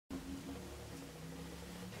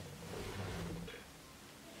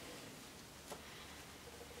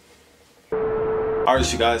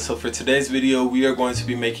Alright you guys, so for today's video we are going to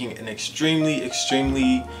be making an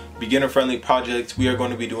extremely beginner friendly project. We are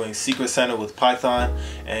going to be doing Secret Santa with Python,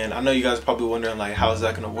 and I know you guys are probably wondering like, how is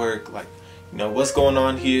that going to work, like, you know, what's going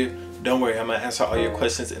on here. Don't worry, I'm going to answer all your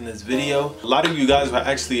questions in this video. A lot of you guys were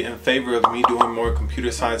actually in favor of me doing more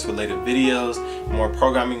computer science related videos, more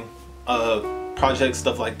programming projects,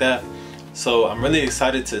 stuff like that. So I'm really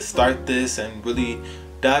excited to start this and really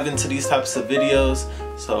dive into these types of videos.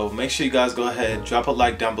 So make sure you guys go ahead, drop a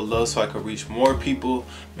like down below so I can reach more people.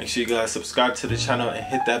 Make sure you guys subscribe to the channel and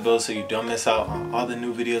hit that bell so you don't miss out on all the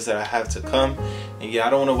new videos that I have to come. And yeah,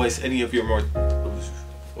 I don't want to waste any of your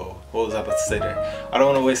what was I about to say there? I don't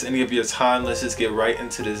want to waste any of your time. Let's just get right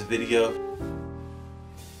into this video.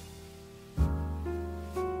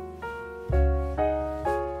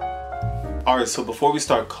 Alright, so before we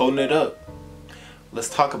start coding it up, let's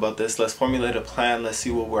talk about this. Let's formulate a plan. Let's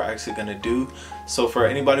see what we're actually going to do. So for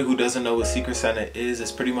anybody who doesn't know what Secret Santa is,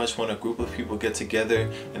 it's pretty much when a group of people get together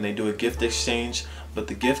and they do a gift exchange, but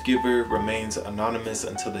the gift giver remains anonymous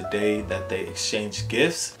until the day that they exchange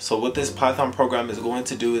gifts. So what this Python program is going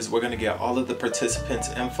to do is we're going to get all of the participants'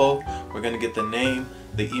 info. We're going to get the name,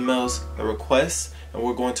 the emails, the requests, and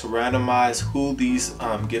we're going to randomize who these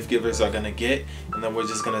gift givers are going to get, and then we're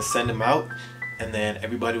just going to send them out. And then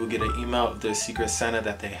everybody will get an email of their Secret Santa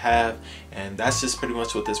that they have, and that's just pretty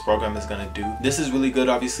much what this program is going to do. This is really good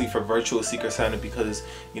obviously for virtual Secret Santa because,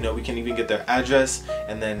 you know, we can even get their address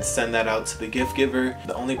and then send that out to the gift giver.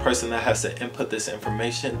 The only person that has to input this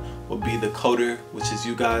information will be the coder, which is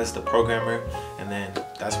you guys, the programmer, and then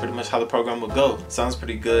that's pretty much how the program will go. Sounds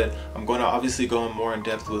pretty good. I'm going to obviously go in more in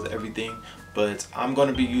depth with everything, but I'm going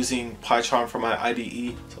to be using PyCharm for my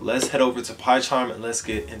IDE. So let's head over to PyCharm and let's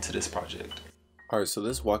get into this project. Alright, so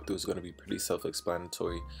this walkthrough is going to be pretty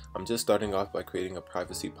self-explanatory. I'm just starting off by creating a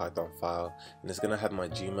privacy Python file, and it's going to have my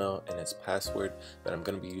Gmail and its password that I'm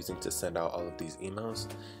going to be using to send out all of these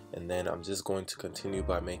emails. And then I'm just going to continue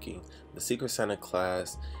by making the Secret Santa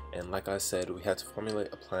class, and like I said, we had to formulate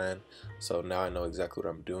a plan, so now I know exactly what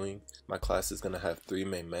I'm doing. My class is going to have three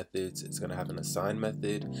main methods. It's going to have an assign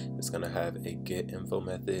method, it's going to have a get info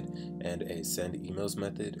method, and a send emails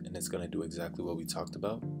method, and it's going to do exactly what we talked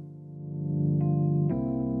about.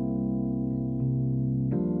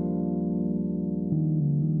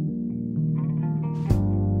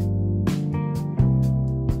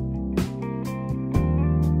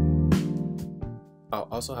 I'll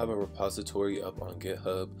also have a repository up on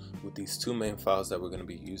GitHub with these two main files that we're going to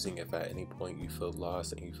be using if at any point you feel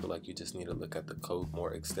lost and you feel like you just need to look at the code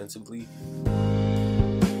more extensively.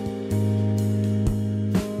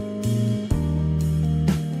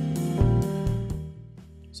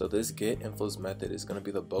 So this get infos method is going to be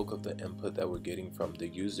the bulk of the input that we're getting from the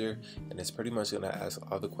user, and it's pretty much going to ask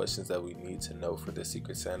all the questions that we need to know for the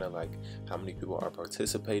Secret Santa, like how many people are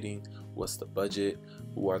participating, what's the budget,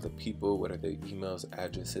 who are the people, what are their emails,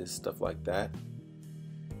 addresses, stuff like that.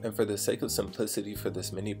 And for the sake of simplicity for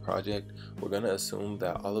this mini project, we're going to assume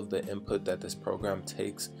that all of the input that this program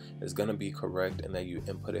takes is going to be correct and that you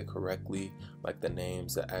input it correctly, like the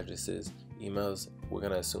names, the addresses, emails. We're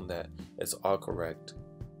going to assume that it's all correct.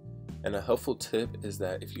 And a helpful tip is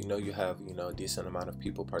that if you know you have, a decent amount of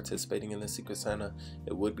people participating in the Secret Santa,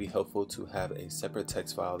 it would be helpful to have a separate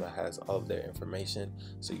text file that has all of their information,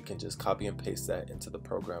 so you can just copy and paste that into the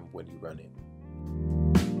program when you run it.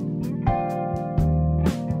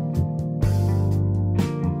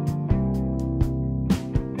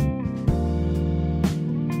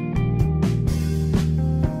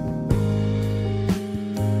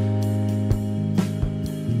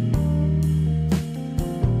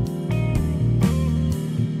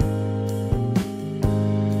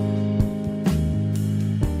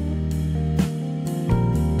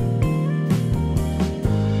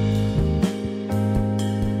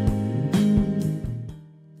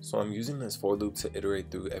 So I'm using this for loop to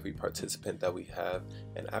iterate through every participant that we have,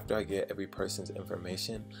 and after I get every person's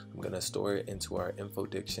information, I'm going to store it into our info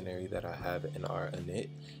dictionary that I have in our init,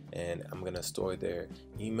 and I'm going to store their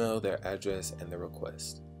email, their address, and their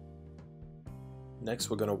request.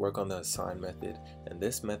 Next, we're going to work on the assign method, and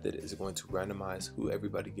this method is going to randomize who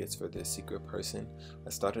everybody gets for this secret person.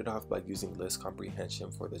 I started off by using list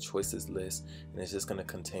comprehension for the choices list, and it's just going to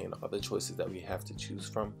contain all the choices that we have to choose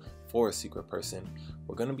from for a secret person.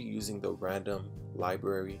 We're going to be using the random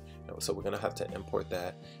library, so we're going to have to import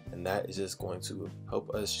that, and that is just going to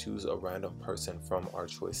help us choose a random person from our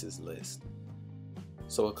choices list.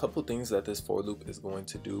 So a couple things that this for loop is going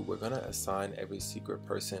to do: we're going to assign every secret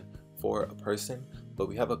person for a person, but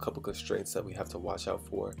we have a couple constraints that we have to watch out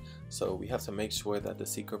for. So we have to make sure that the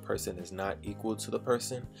secret person is not equal to the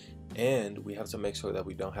person, and we have to make sure that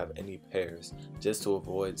we don't have any pairs, just to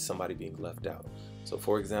avoid somebody being left out. So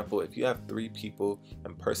for example, if you have 3 people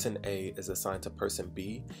and person A is assigned to person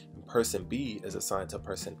B, and person B is assigned to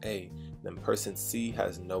person A, then person C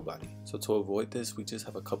has nobody. So to avoid this, we just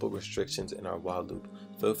have a couple restrictions in our while loop.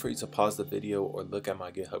 Feel free to pause the video or look at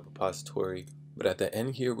my GitHub repository. But at the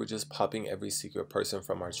end here, we're just popping every secret person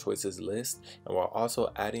from our choices list, and we're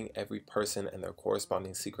also adding every person and their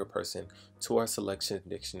corresponding secret person to our selection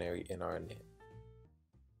dictionary in our init.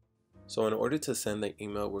 So in order to send the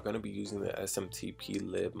email, we're going to be using the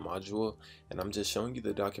smtplib module, and I'm just showing you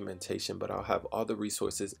the documentation, but I'll have all the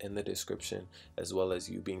resources in the description, as well as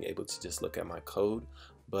you being able to just look at my code.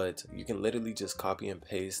 But you can literally just copy and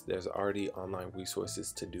paste. There's already online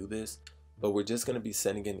resources to do this. But we're just going to be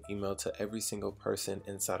sending an email to every single person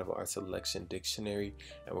inside of our selection dictionary,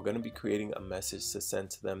 and we're going to be creating a message to send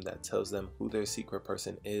to them that tells them who their secret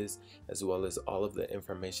person is, as well as all of the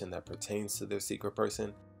information that pertains to their secret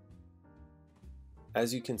person.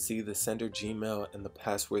 As you can see, the sender Gmail and the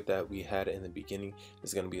password that we had in the beginning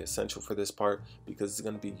is going to be essential for this part, because it's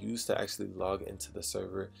going to be used to actually log into the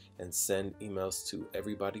server and send emails to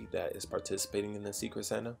everybody that is participating in the Secret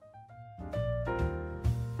Santa.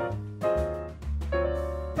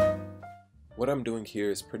 What I'm doing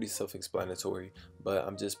here is pretty self-explanatory, but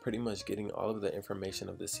I'm just pretty much getting all of the information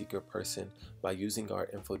of the secret person by using our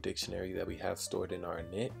info dictionary that we have stored in our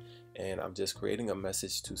init, and I'm just creating a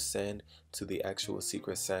message to send to the actual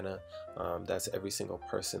Secret Santa. That's every single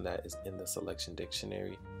person that is in the selection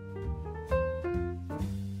dictionary.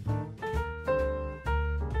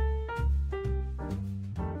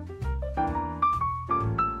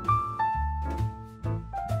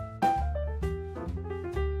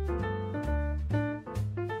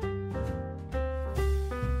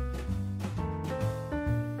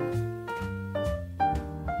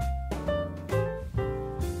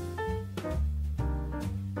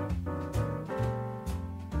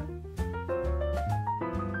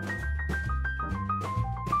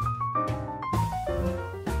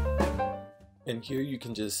 And here you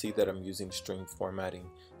can just see that I'm using string formatting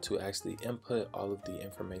to actually input all of the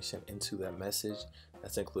information into that message.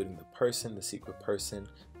 That's including the person, the secret person,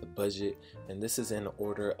 the budget, and this is in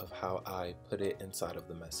order of how I put it inside of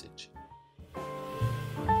the message.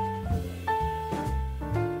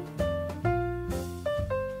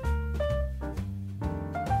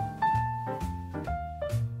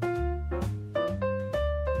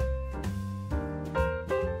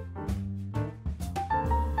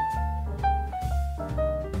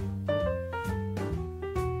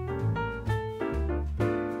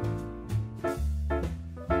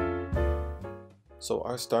 So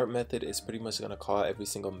our start method is pretty much going to call every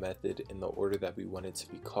single method in the order that we want it to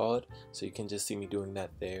be called. So you can just see me doing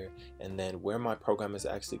that there. And then where my program is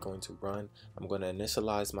actually going to run, I'm going to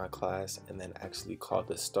initialize my class and then actually call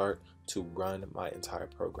the start to run my entire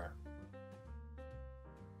program.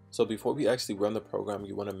 So before we actually run the program,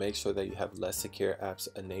 you want to make sure that you have less secure apps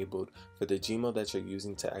enabled for the Gmail that you're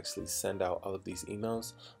using to actually send out all of these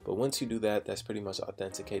emails. But once you do that, that's pretty much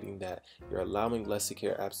authenticating that you're allowing less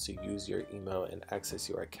secure apps to use your email and access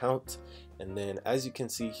your account. And then as you can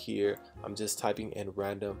see here, I'm just typing in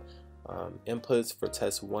random inputs for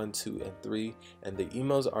tests 1, 2, and 3, and the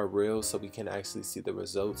emails are real, so we can actually see the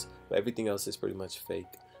results, but everything else is pretty much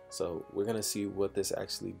fake. So we're gonna see what this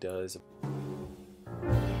actually does.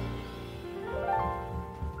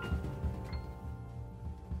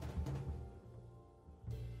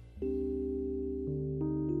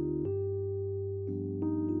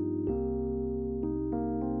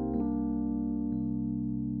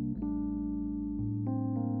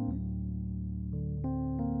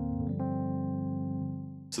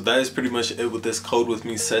 So that is pretty much it with this Code With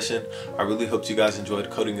Me session. I really hope you guys enjoyed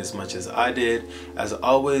coding as much as I did. As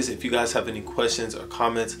always, if you guys have any questions or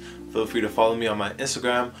comments, feel free to follow me on my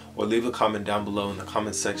Instagram or leave a comment down below in the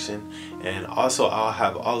comment section. And also I'll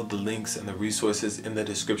have all of the links and the resources in the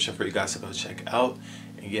description for you guys to go check out.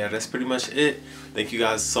 And yeah, that's pretty much it. Thank you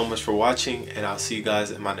guys so much for watching, and I'll see you guys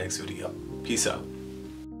in my next video. Peace out.